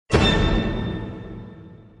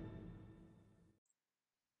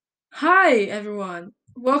Hi, everyone.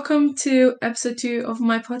 Welcome to episode 2 of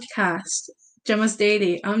my podcast, Gemma's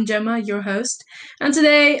Daily. I'm Gemma, your host, and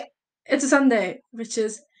today it's a Sunday, which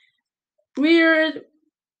is weird,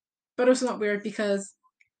 but also not weird because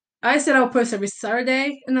I said I'll post every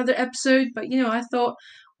Saturday another episode, but I thought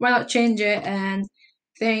why not change it and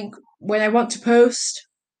think when I want to post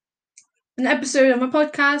an episode of my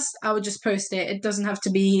podcast, I would just post it. It doesn't have to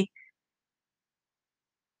be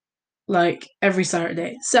like every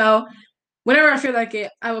Saturday. So whenever I feel like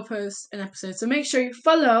it, I will post an episode. So make sure you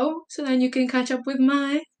follow so then you can catch up with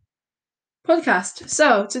my podcast.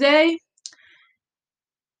 So today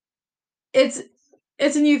it's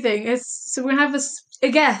it's a new thing. We have a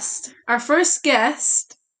guest, our first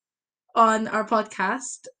guest on our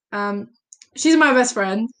podcast. She's my best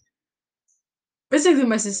friend, basically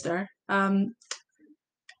my sister.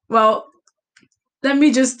 Well, let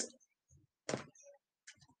me just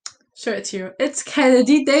show it to you. It's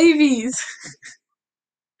Kennedy Davies.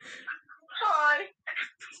 Hi.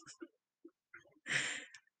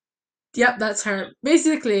 Yep, that's her.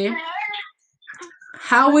 Basically,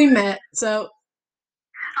 how we met. So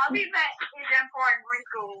How we met is in primary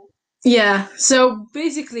school, yeah, so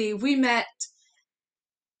basically we met.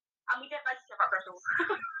 and we didn't like each other at all.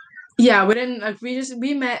 Yeah, we didn't like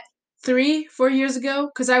we met 3-4 years ago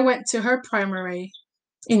because I went to her primary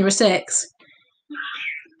in year 6,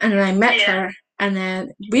 and then I met Yeah. her, and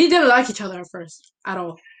then we didn't like each other at first at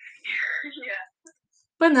all. Yeah.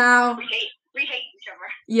 But now, We hate each other.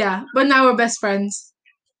 yeah, but now we're best friends.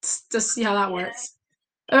 Just see how that works.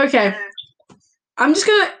 Okay, I'm just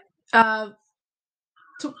gonna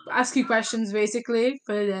ask you questions basically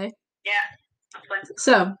for the day. Yeah. That's fine.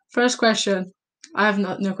 So, first question. I have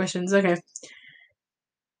no questions. Okay.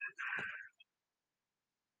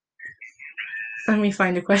 Let me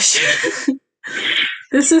find a question.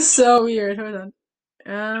 This is so weird. Hold on.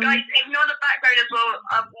 Guys, ignore the background as well.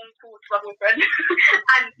 I'm on call to my boyfriend,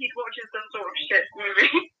 and he's watching some sort of shit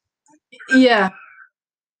movie. Yeah.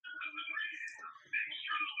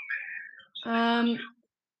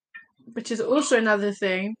 Which is also another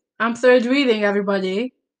thing. I'm third wheeling,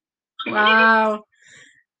 everybody. Wow.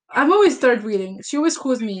 I'm always third wheeling. She always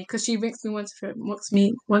calls me because she makes me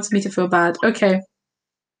wants me to feel bad. Okay.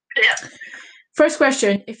 Yeah. First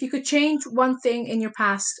question: if you could change one thing in your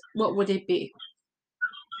past, what would it be?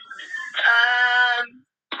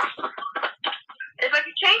 If I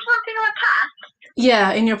could change one thing in my past.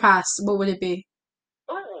 Yeah, in your past, what would it be?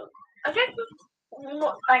 Oh, I guess.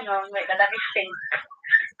 Hang on, wait. Let me think.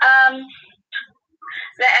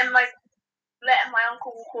 Letting my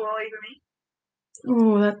uncle walk all over me.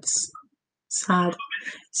 Oh, that's sad.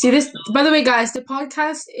 See this, by the way, guys, the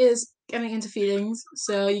podcast is getting into feelings,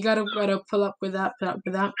 so you gotta pull up with that. Oh,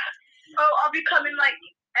 I'll be coming like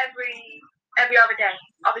every other day.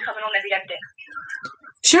 I'll be coming on every other day.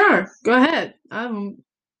 Sure, go ahead.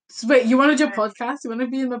 So wait, you want to do a podcast? You want to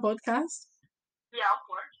be in my podcast? Yeah, of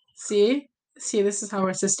course. See, this is how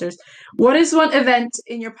we're sisters. What is one event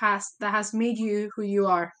in your past that has made you who you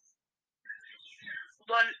are?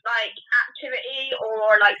 One like activity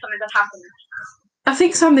or like something that happened. I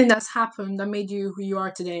think something that's happened that made you who you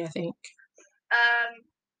are today. I think.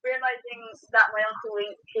 Realizing that my uncle who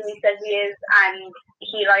he says he is, and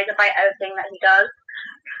he lies about everything that he does,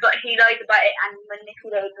 but he lies about it and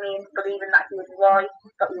manipulated me into believing that he was right,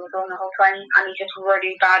 but he was wrong the whole time, and he's just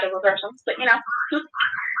really bad of a person. But that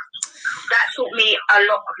taught me a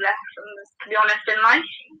lot of lessons, to be honest, in life.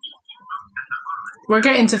 We're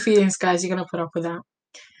getting to feelings, guys. You're gonna put up with that.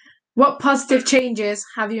 What positive changes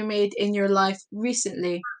have you made in your life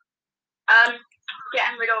recently?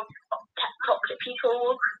 Getting rid of toxic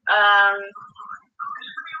people.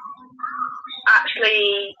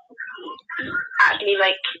 Actually,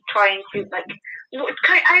 like trying to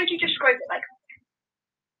how would you describe it?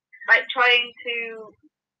 Like trying to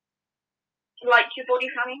like your body,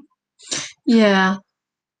 honey. Yeah.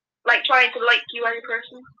 Like trying to like you as a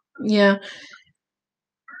person. Yeah.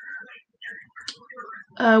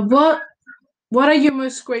 What are you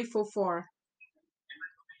most grateful for?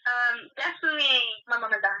 Definitely my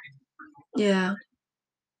mum and dad. Yeah.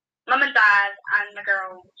 Mum and dad and the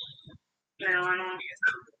girls. No.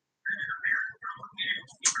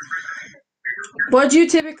 What do you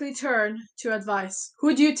typically turn to advice?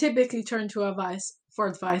 Who do you typically turn to for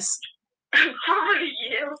advice? Probably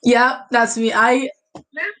you. Yeah, that's me. Most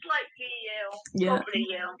likely you. Yeah. Probably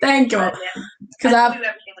you. Thank you. Because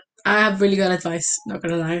I have really good advice, not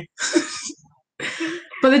gonna lie.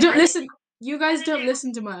 But they don't listen. You guys don't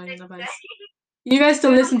listen to my advice. You guys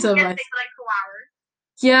don't listen to advice. Like 2 hours.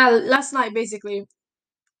 Yeah, last night basically,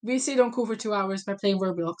 we stayed on call for 2 hours by playing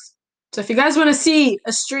Roblox. So if you guys want to see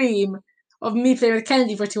a stream of me playing with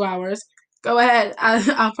Kennedy for 2 hours, go ahead.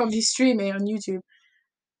 I'll probably stream it on YouTube.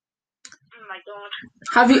 Oh my god.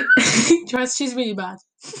 Have you? Trust, she's really bad.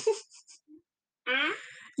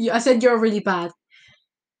 I said you're really bad.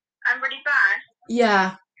 I'm really bad.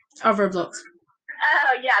 Yeah, of Roblox.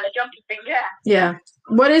 Oh yeah, the jumpy thing. Yeah. Yeah.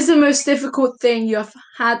 What is the most difficult thing you have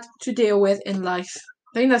had to deal with in life?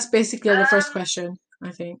 I think that's basically the first question.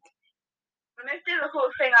 I think. The most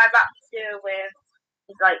difficult thing I've had to deal with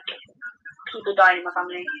is like people dying in my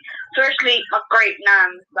family. Firstly, my great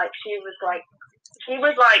nan, like she was like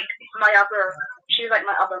my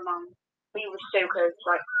other mum. We were so close.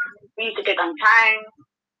 Like we used to go downtown.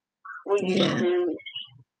 We used to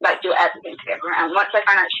like do everything together. And once I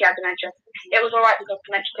found out she had dementia, it was alright because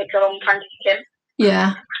dementia takes a long time to kick in.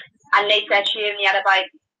 Yeah. And they said she only had about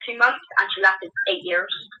 2 months, and she lasted 8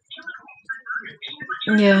 years.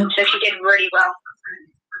 Yeah. So she did really well.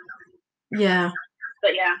 Yeah.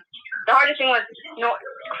 But yeah, the hardest thing was not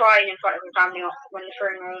crying in front of the family when the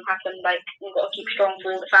funeral happened. Like, you've got to keep strong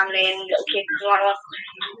for all the family and little kids and whatnot.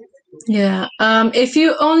 Yeah. If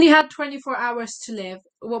you only had 24 hours to live,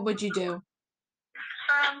 what would you do?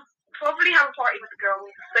 Probably have a party with the girls,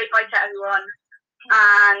 say bye to everyone,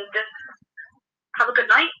 and just have a good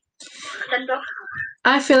night. Send off.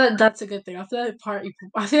 I feel like that's a good thing. I feel like party.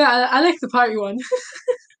 I like the party one.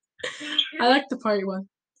 I like the party one.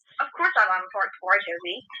 Of course, I'll have a party for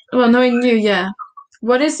Josie. Well, knowing you, yeah.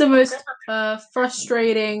 What is the most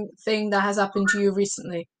frustrating thing that has happened to you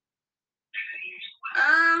recently?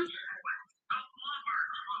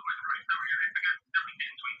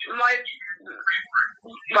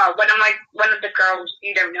 One of the girls,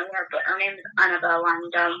 you don't know her, but her name is Annabelle,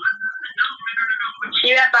 and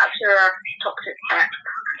she went back to her toxic ex,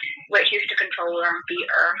 which used to control her and beat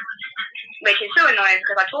her, which is so annoying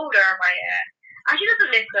because I told her about it, and she doesn't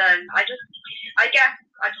listen. I guess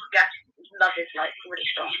love is like really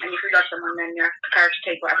strong, and if you love someone, then you're prepared to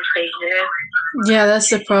take whatever stage it is. Yeah, that's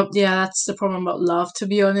the problem. Yeah, that's the problem about love. To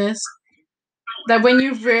be honest, that when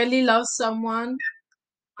you really love someone,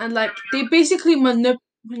 and like they basically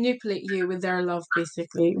manipulate you with their love,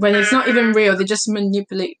 basically when it's not even real, they just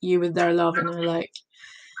manipulate you with their love, and they're like,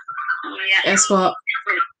 guess what?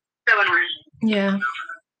 So annoying. Yeah.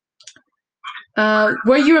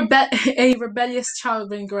 Were you a rebellious child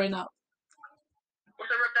when growing up?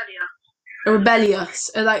 What's a rebellion? A rebellious,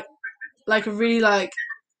 like really like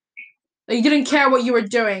you didn't care what you were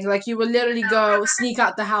doing, like you would literally go sneak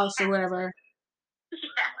out the house or whatever. Yeah,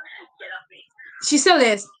 that's me. She still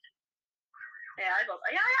is.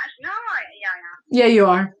 Yeah, you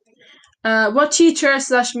are. What teacher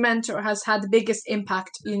 / mentor has had the biggest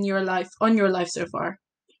impact in your life, on your life so far?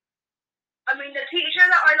 I mean, the teacher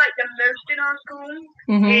that I like the most in our school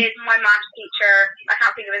is my maths teacher. I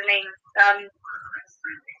can't think of his name.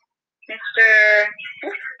 Mr.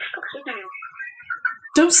 What's his name?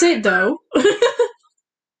 Don't say it though.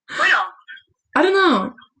 Why not? I don't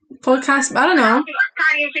know. Podcast. I don't know. I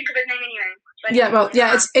can't even think of his name anyway. But yeah, well,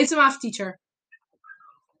 yeah, it's a math teacher.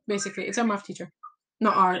 Basically, it's a math teacher,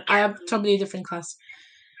 not art. I have totally different class.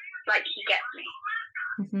 Like, he gets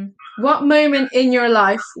me. What moment in your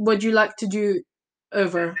life would you like to do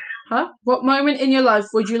over? What moment in your life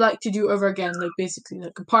would you like to do over again? Like, basically,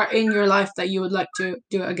 like a part in your life that you would like to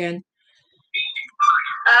do it again.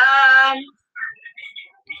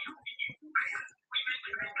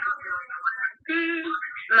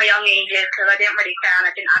 My young ages, because I didn't really care and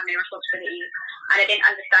I didn't have any responsibilities and I didn't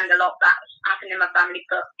understand a lot that happened in my family,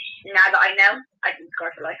 but now that I know, I can go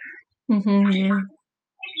for life. Yeah.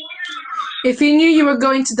 If you knew you were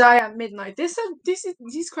going to die at midnight,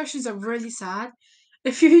 these questions are really sad.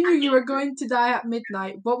 If you knew you were going to die at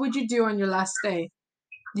midnight, what would you do on your last day?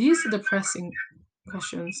 These are depressing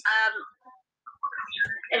questions.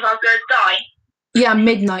 If I was going to die? Yeah,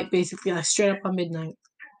 midnight, basically, like straight up on midnight.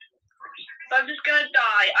 If I'm just going to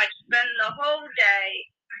die, I'd spend the whole day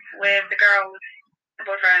with the girls,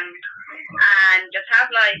 boyfriend, and just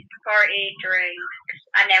have like party, drinks,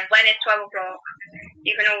 and then when it's 12 o'clock,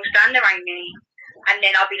 you can all stand around me, and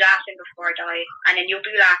then I'll be laughing before I die, and then you'll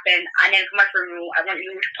be laughing, and then for my funeral, I want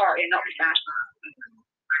you all to party and not be sad.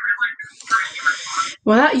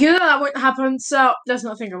 Well, that won't happen, so let's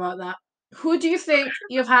not think about that. Who do you think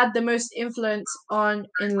you've had the most influence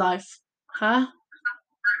on in life?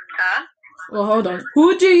 Well, hold on.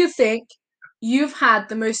 Who do you think you've had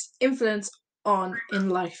the most influence on in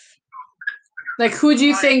life? Like, who do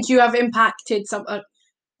you think you have impacted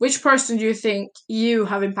which person do you think you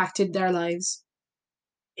have impacted their lives?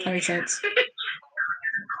 That makes sense.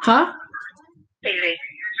 Baby.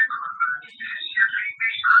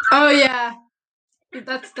 Oh, yeah.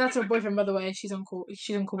 That's her boyfriend, by the way. She's uncool.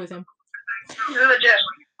 She's uncool with him. Legit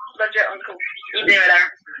uncle. He's over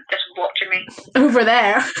there, just watching me. Over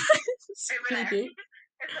there. Over there. Creepy.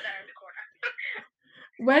 Over there in the corner.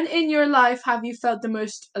 When in your life have you felt the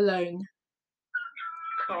most alone?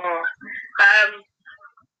 Oh.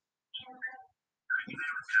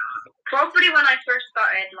 Probably when I first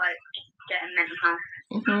started getting mental health.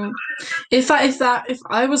 If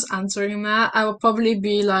I was answering that, I would probably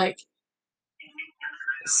be like,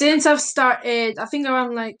 since I've started, I think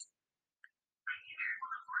around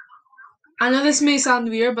I know this may sound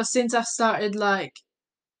weird, but since I've started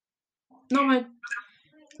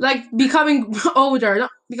becoming older,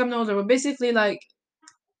 not becoming older, but basically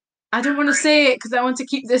I don't want to say it because I want to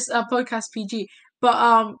keep this podcast PG, but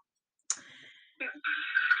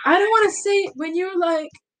I don't want to say it when you're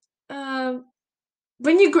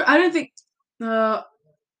when you grow. I don't think how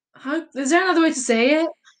is there another way to say it?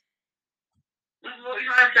 What are you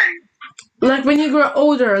trying to say? Like when you grow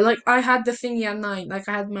older, like I had the thingy at night, like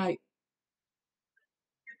I had my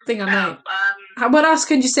thing at night. What else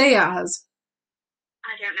could you say it as?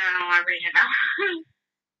 I don't know. I really don't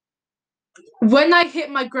know. When I hit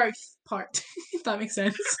my growth part, if that makes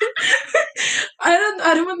sense. I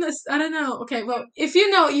don't want this. I don't know. Okay, well, if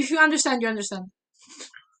you understand, you understand.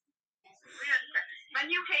 When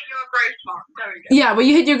you hit your growth mark, there we go. Yeah, when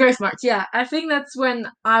you hit your growth mark, yeah. I think that's when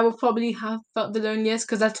I will probably have felt the loneliest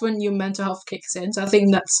because that's when your mental health kicks in. So I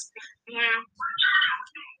think that's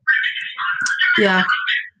yeah.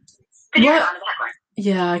 What?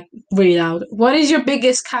 Yeah, really loud. What is your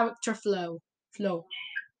biggest character flaw? What?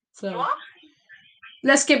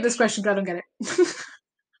 Let's skip this question because I don't get it.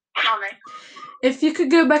 Okay. If you could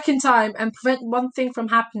go back in time and prevent one thing from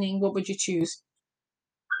happening, what would you choose?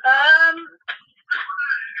 A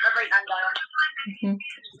breakdown dial.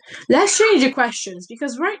 Let's change the questions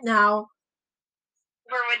because right now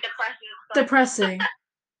we're with depressing.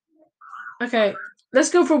 Okay, let's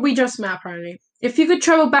go for We Just Met. Apparently, if you could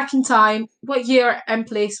travel back in time, what year and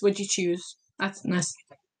place would you choose? That's nice.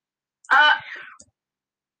 2030s.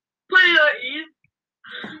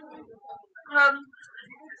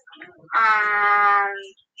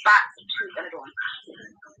 Back to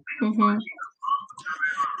the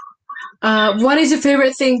What is your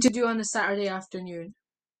favorite thing to do on a Saturday afternoon?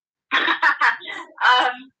 Eat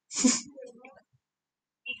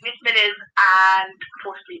Smithers and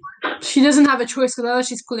fall asleep. She doesn't have a choice because otherwise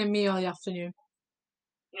she's calling me all the afternoon.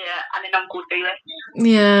 Yeah, and then I'm called Bailey.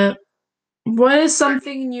 Yeah. What is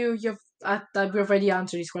something new we've already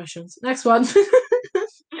answered these questions. Next one.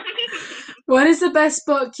 What is the best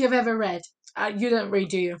book you've ever read? You don't read,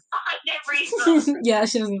 do you? I never read books. Yeah,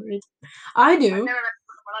 she doesn't read. I do. I've never read a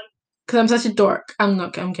book in my life. Because I'm such a dork.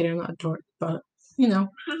 I'm kidding, I'm not a dork, but you know.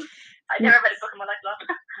 I never read a book in my life, love.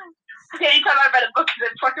 The only time I read a book is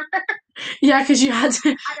in primary. Yeah, because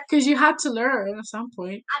you had to learn at some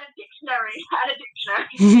point. And a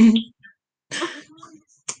dictionary.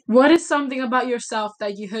 What is something about yourself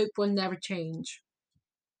that you hope will never change?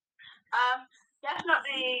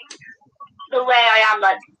 Definitely the way I am,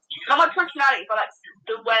 not my personality, but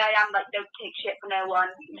the way I am, don't take shit from no one,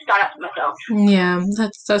 stand up for myself. Yeah,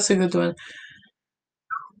 that's a good one.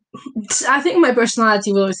 I think my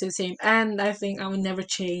personality will always stay the same, and I think I will never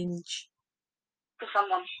change. For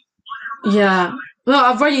someone. Yeah. Well,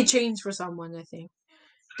 I've already changed for someone, I think.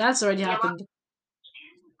 That's already happened.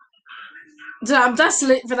 So that's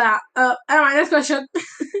lit for that. Anyway, next question.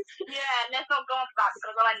 Yeah, let's not go on to that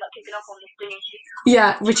because I'll end up kicking off on this thing.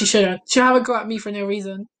 Yeah, which you shouldn't. She'll have a go at me for no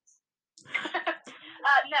reason.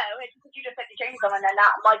 No, it's because you just said to change someone and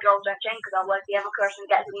that my girls don't change because otherwise the other person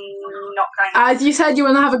gets knocked down. As you said, you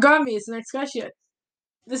want to have a go at me. It's the next question.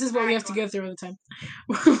 This is what we have to go through all the time.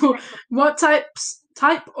 What types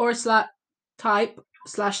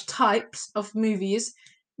of movie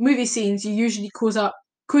scenes you usually cause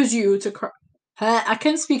you to cry? I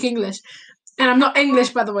can't speak English, and I'm not English,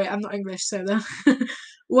 by the way. I'm not English, so then.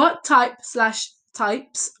 What types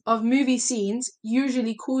of movie scenes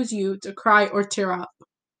usually cause you to cry or tear up?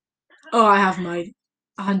 Oh, I have mine,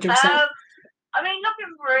 100%. I mean,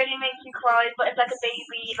 nothing really makes me cry, but it's like a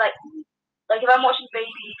baby, like if I'm watching a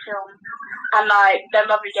baby film and their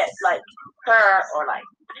mother gets hurt or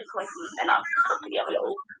took away from them, then I'll probably have a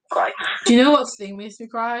little cry. Do you know what thing makes me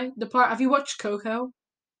cry? Have you watched Coco?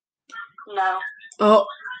 No. Oh,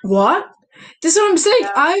 what? This is what I'm saying.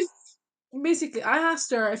 No. I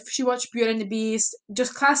asked her if she watched Beauty and the Beast,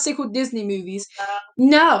 just classical Disney movies.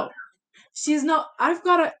 No, she's not. I've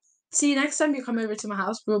got to see. Next time you come over to my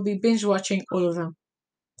house, we'll be binge watching all of them.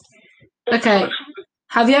 Okay.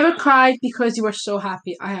 Have you ever cried because you were so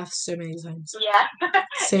happy? I have so many times.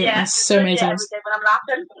 Yeah. So many times. Every day when I'm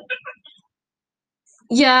laughing.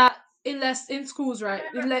 Yeah, in schools, right?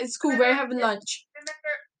 In school, we're having lunch.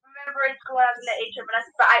 Remember in school I was in the teacher, but I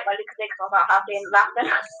spat out my little dick about half in laughing.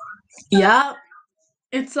 Yeah,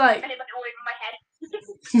 it's like And it went all over my head.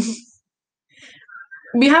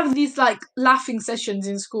 we have these like laughing sessions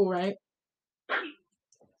in school, right?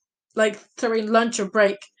 Like during lunch or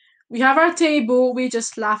break. We have our table, we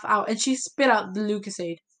just laugh out, and she spit out the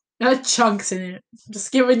Lucasade. It had chunks in it.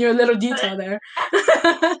 Just giving you a little detail there.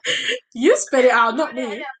 You spit it out, not me.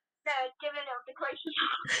 No, give it a question.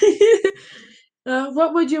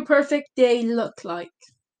 What would your perfect day look like?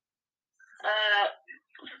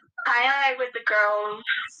 I am with the girls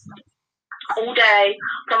all day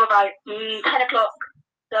from about 10 o'clock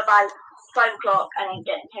to about 5 o'clock, and then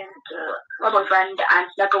getting him to my boyfriend and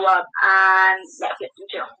snuggle up and Netflix and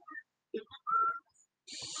chill.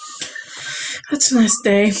 That's a nice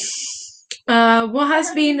day. What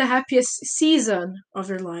has been the happiest season of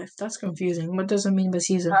your life? That's confusing. What does it mean by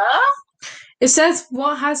season? Huh? It says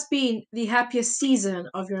what has been the happiest season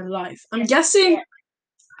of your life. I'm guessing. Yeah.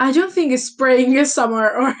 I don't think it's spring, it's summer,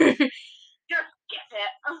 or. Just skip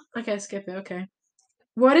it. Okay, skip it. Okay.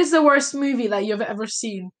 What is the worst movie that you've ever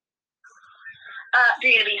seen?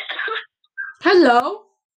 Beauty and the Beast. Hello.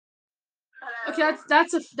 Hello. Okay,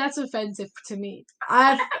 that's offensive to me.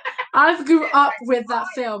 I've grew up with that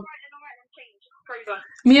film.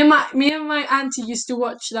 Me and my auntie used to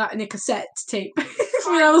watch that in a cassette tape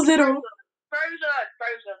when I was little.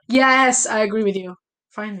 Frozen. Yes, I agree with you.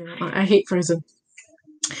 Finally, I hate Frozen.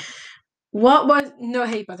 No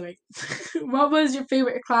hate, by the way. What was your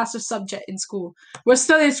favorite class or subject in school? We're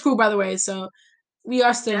still in school, by the way, so we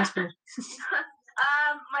are still in school.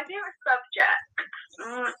 My favorite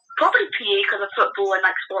subject, probably PE because of football and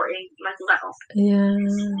like sporting, like all that. Yeah.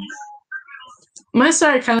 Mine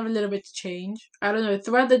started kind of a little bit to change. I don't know,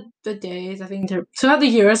 throughout the days, I think throughout the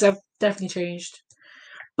years, I've definitely changed.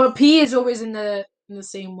 But PE is always in the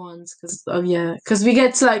same ones because we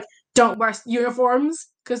get to like don't wear uniforms.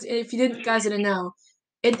 Because if you guys didn't know,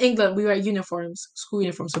 in England we wear uniforms, school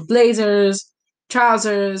uniforms, so blazers,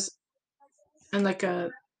 trousers, and like a.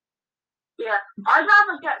 Yeah, I'd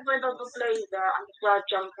rather get rid of the blazer and just wear a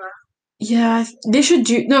jumper. Yeah, they should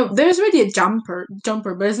do. No, there's already a jumper,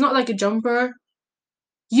 but it's not like a jumper.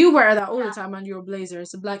 You wear that all the time on your blazer.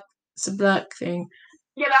 It's a black thing.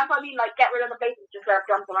 Yeah, that's what I mean. Like, get rid of the blazer, just wear a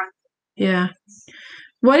jumper on. Yeah.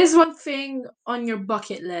 What is one thing on your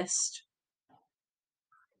bucket list?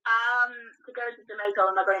 To go to Jamaica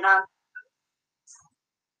when I'm going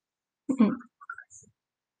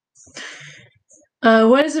out.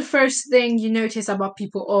 What is the first thing you notice about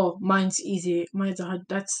people? Oh, mine's easy. Mine's hard.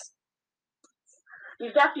 That's.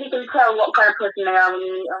 You definitely can tell what kind of person they are when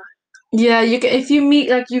you meet them. Yeah, you can. If you meet,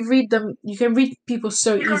 like, you read them, you can read people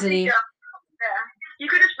so easily. Yeah. You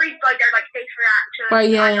could just read like their face reaction. But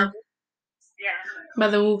yeah. Yeah. By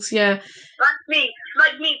the walks, yeah. Like me,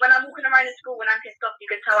 when I'm walking around in school, when I'm pissed off, you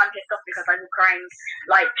can tell I'm pissed off because I'm crying.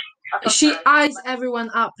 Like. She eyes everyone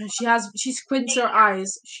up, and she squints her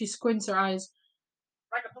eyes. She squints her eyes.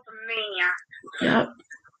 Like a proper maniac. Yeah.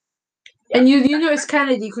 And you know it's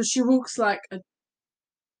Kennedy because she walks like a.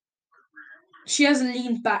 She has a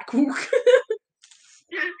lean back walk.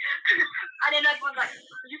 And then everyone's like,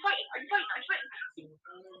 "Are you fighting? Are you fighting?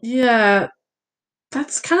 Yeah,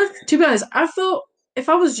 that's kind of. To be honest, I thought if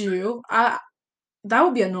I was you, that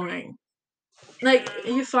would be annoying. Like,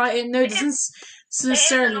 are you fighting? No, this is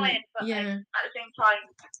necessarily. Annoying, but yeah. Like, at the same time,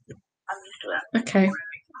 I'm used to it. Okay.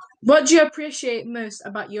 What do you appreciate most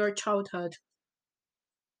about your childhood?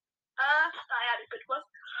 I had a good one.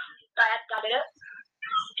 I had got it.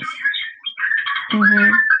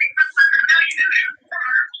 Mm-hmm.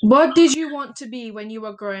 What did you want to be when you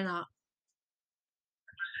were growing up?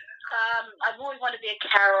 I've always wanted to be a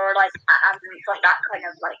carer, like that kind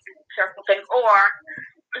of like circle thing, or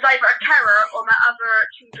it's either a carer or my other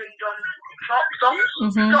children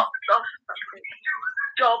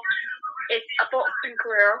job is a boxing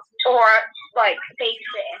career or like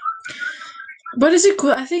babysitting. But is it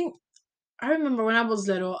cool? I think I remember when I was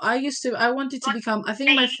little, I wanted to become. I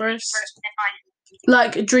think my first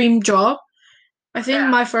like dream job. I think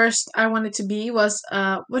my first I wanted to be was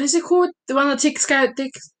what is it called? The one that takes care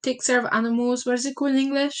of animals. What is it called in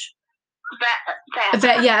English? Vet. A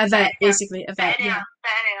vet, yeah, a vet, basically a vet. Yeah,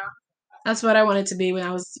 Vet. that's what I wanted to be when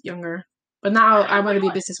I was younger. But now I want to be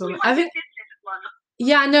a businesswoman. I think.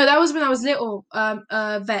 Yeah, no, that was when I was little.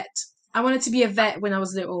 A vet. I wanted to be a vet when I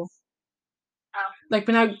was little. Oh. Like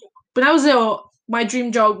when I was little, my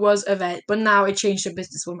dream job was a vet, but now I changed to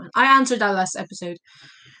businesswoman. I answered that last episode.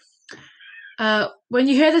 When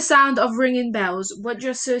you hear the sound of ringing bells, what do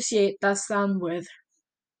you associate that sound with?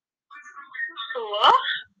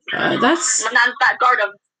 What? That's My nan's back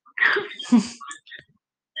garden.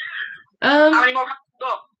 How many more have you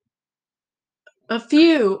got? a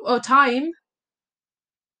few. Oh, time.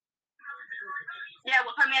 Yeah,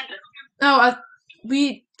 what time we ended? No,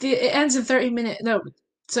 it ends in 30 minutes. No,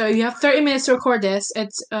 so you have 30 minutes to record this.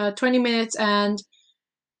 It's 20 minutes and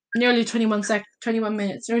nearly 21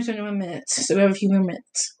 minutes, nearly 21 minutes. So we have a few more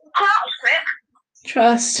minutes. Oh, that was quick.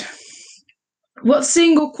 Trust. What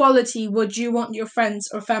single quality would you want your friends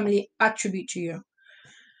or family attribute to you?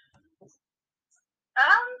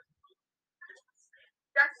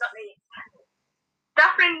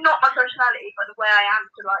 Definitely not my personality, but the way I am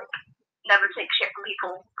to like never take shit from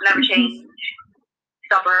people, never change,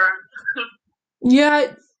 stubborn.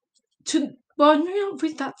 Yeah, well, maybe not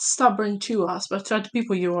really that stubborn to us, but to other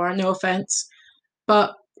people you are. No offense,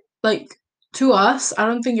 but like to us, I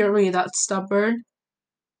don't think you're really that stubborn.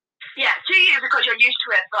 Yeah, to you because you're used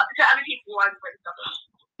to it, but to other people, I'm really stubborn.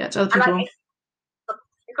 Yeah, to other people. Like,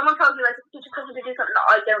 if someone tells me like to do something that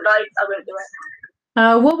I don't like, I won't do it.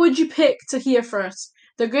 What would you pick to hear first?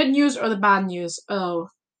 The good news or the bad news? Oh.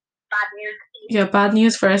 Bad news. Yeah, bad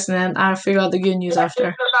news first, and then I'll figure out the good news after. The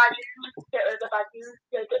bad news. The bad news.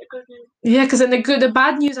 Get the good news. Yeah, because then the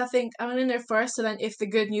bad news, I think I'm in there first, so then if the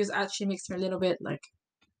good news actually makes me a little bit like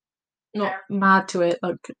not mad to it,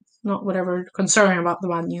 like not whatever concern about the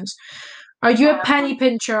bad news. Are you a penny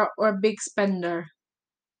pincher or a big spender?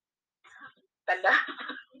 Spender.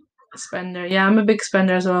 Spender. Yeah, I'm a big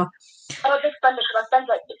spender as well. I'm a big spender because I spend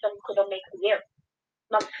like £600 make a year.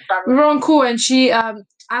 We were on call and she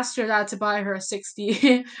asked her dad to buy her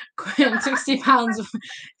 60 £60 of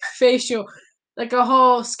facial, like a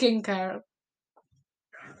whole skincare.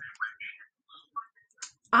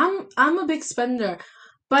 I'm a big spender,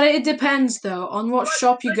 but it depends though on what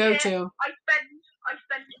shop you go to. I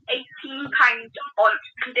spend £18 on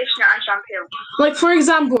conditioner and shampoo. Like for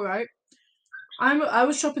example, right? I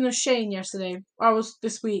was shopping on Shane yesterday.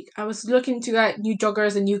 This week. I was looking to get new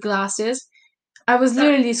joggers and new glasses. I was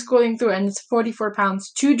literally scrolling through and it's £44.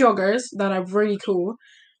 2 joggers that are really cool.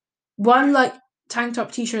 One like tank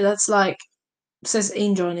top t-shirt that's like says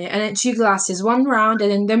Angel on it, and then 2 glasses, one round,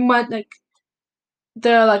 and then them one like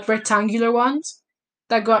the like rectangular ones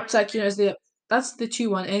that go up to like that's the 2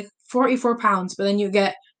 one. It's £44, but then you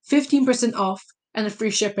get 15% off and a free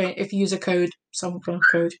shipping if you use a code, some kind of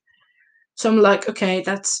code. So I'm like, okay,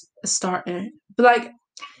 that's a starter. But like,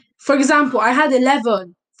 for example, I had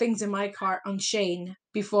 11 things in my cart on Shane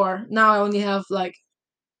before. Now I only have like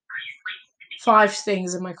 5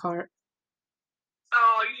 things in my cart.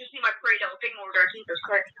 Oh, you just need my pretty little thing order. Jesus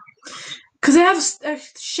Christ.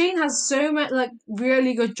 Because Shane has so much like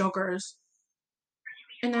really good joggers,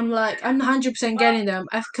 and I'm 100% getting them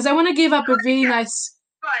because I want to give up a really nice.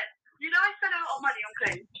 Right, I spend a lot of money on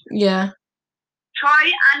clothes. Yeah.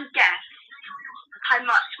 Try and guess how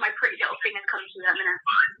much my pretty little thing is coming to that minute.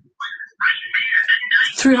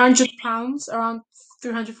 £300, around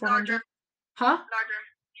 300, 400. Larger. Huh?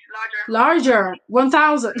 Larger.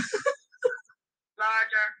 1,000.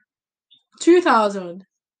 Larger. 2,000. Larger.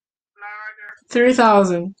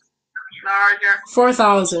 3,000. Larger.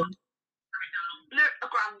 4,000. No, a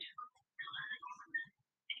grand.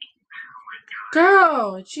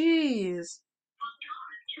 Girl, jeez.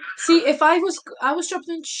 See, if I was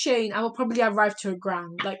shopping in Shane, I would probably arrive to a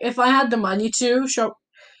grand. Like if I had the money to shop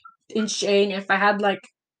in Shane, if I had like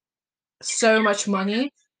so much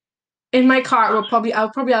money in my cart, I would probably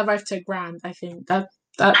arrive to a grand. I think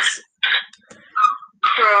that's.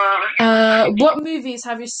 What movies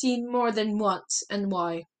have you seen more than once and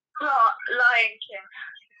why? Lion King.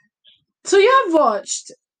 So you have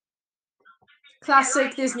watched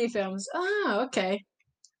classic Disney films. Oh, okay.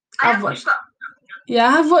 I've watched that. Yeah,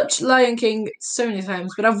 I have watched Lion King so many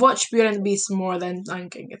times, but I've watched Beauty and the Beast more than Lion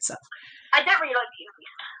King itself. I don't really like Beauty and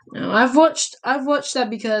the Beast. No, I've watched that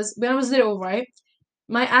because when I was little, right,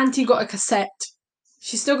 my auntie got a cassette.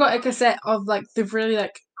 She still got a cassette of like the really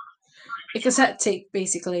like a cassette tape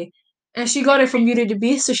basically. And she got it from Beauty and the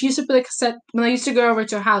Beast, so she used to put a cassette when I used to go over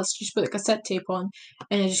to her house, she used to put a cassette tape on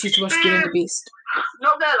and I just used to watch Beauty and the Beast.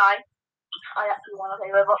 Not gonna lie. I actually want to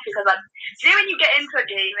play Roblox because when you get into a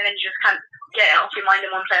game and then you just can't get it off your mind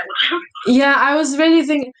and want to play it with you. Yeah, I was really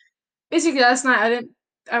thinking basically last night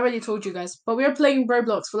I already told you guys, but we were playing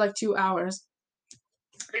Roblox for like 2 hours.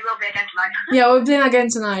 We will play again tonight. Yeah, we're playing again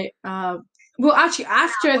tonight. Well actually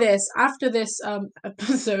after this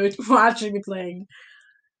episode we'll actually be playing.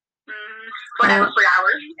 For another 3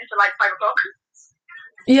 hours until like 5 o'clock.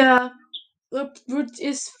 Yeah.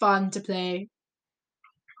 It's fun to play.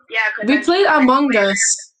 Yeah, 'cause We then played she was Among like,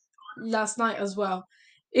 Us last night as well.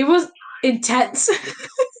 It was intense.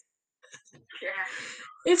 Yeah.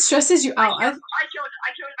 It stresses you out. I killed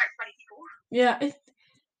about 20 people. Yeah,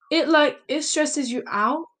 it stresses you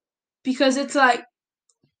out because it's like,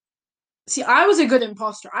 see, I was a good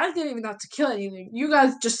imposter. I didn't even have to kill anything. You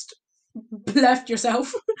guys just left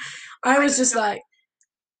yourself. I was just like,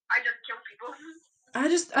 I just kill people.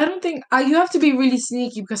 I don't think you have to be really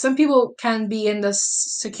sneaky because some people can be in the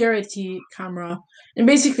security camera, and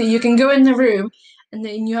basically you can go in the room, and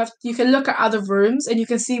then you can look at other rooms and you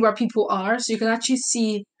can see where people are, so you can actually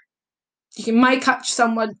see might catch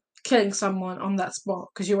someone killing someone on that spot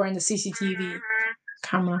because you were in the CCTV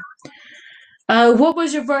camera. What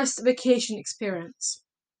was your worst vacation experience?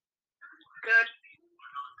 Good.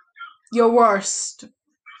 Your worst?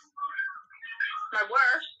 My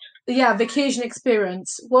worst? Yeah, vacation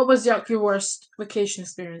experience. What was your worst vacation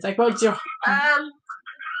experience? Like, what was your...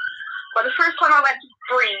 Well, the first time I went to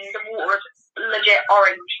Spring, the water was legit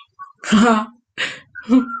orange.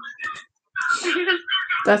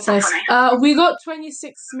 That's nice. We got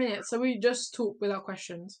 26 minutes, so we just talk without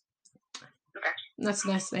questions. Okay. That's a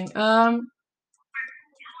nice thing.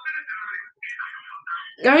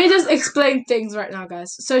 Let me just explain things right now,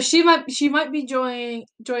 guys. So she might be joining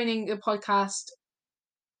the podcast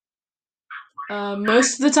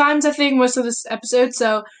most of the times, I think, most of this episode.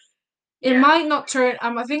 So it might not turn.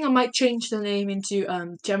 I think I might change the name into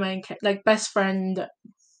Gemma and like best friend,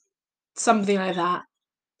 something like that.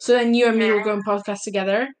 So then you and me will go on podcast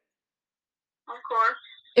together. Of course.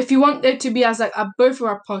 If you want it to be as like both of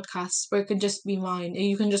our podcasts, where it can just be mine, and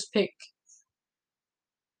you can just pick.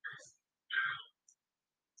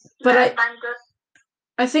 But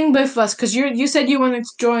I think both of us, because you said you wanted to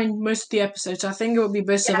join most of the episodes. So I think it would be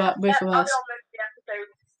both of us. I'll be on most of the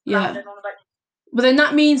episodes. Yeah. But then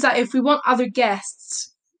that means that if we want other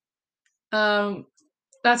guests,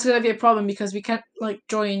 that's gonna be a problem because we can't like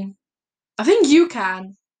join. I think you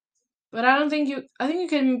can, but I don't think you. I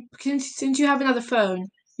think you can since you have another phone.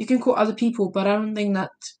 You can call other people, but I don't think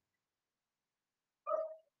that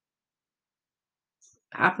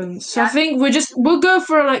happens. So I think we'll go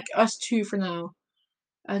for like us two for now,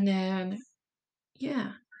 and then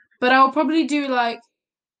yeah. But I'll probably do like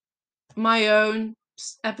my own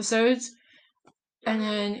episodes, and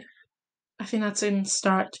then I think that's in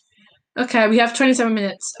start. Okay, we have 27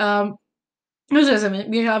 minutes.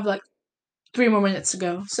 We have like 3 more minutes to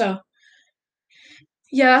go. So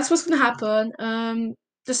yeah, that's what's gonna happen.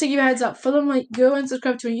 Just to give you a heads up, go and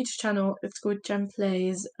subscribe to my YouTube channel. It's called Gem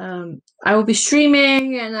Plays. I will be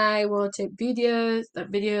streaming and I will take videos,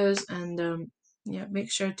 and yeah,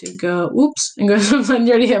 make sure to go. Oops, and go. I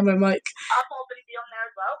nearly hit my mic. I'll probably be on there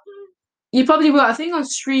as well. You probably will. I think on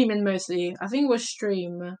streaming mostly. I think we'll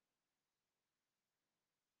stream.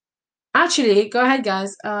 Actually, go ahead,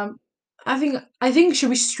 guys. I think should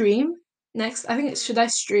we stream next? I think should I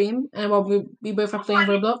stream and while we both are playing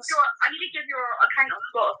Roblox. I need to give your account on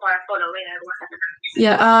Spotify a follow.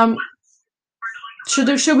 Yeah.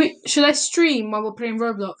 Should I stream while we're playing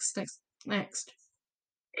Roblox next?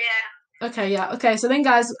 Yeah. Okay. Yeah. Okay. So then,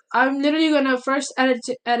 guys, I'm literally gonna first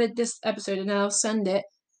edit this episode and then I'll send it,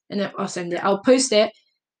 and then I'll post it,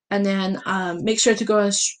 and then make sure to go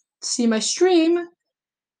and see my stream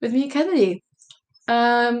with me and Kennedy.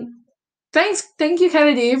 Thank you,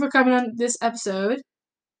 Kennedy, for coming on this episode.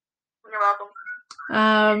 You're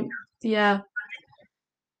welcome. Yeah.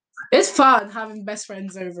 It's fun having best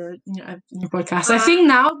friends over your podcast. I think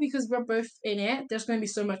now, because we're both in it, there's going to be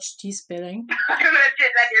so much tea spilling.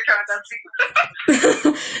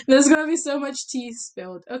 There's going to be so much tea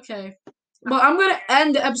spilled. Okay. Well, I'm going to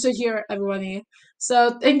end the episode here, everybody.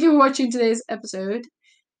 So thank you for watching today's episode.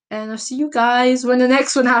 And I'll see you guys when the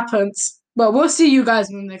next one happens. Well, we'll see you guys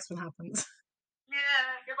when the next one happens. Yeah,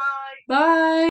 goodbye. Bye.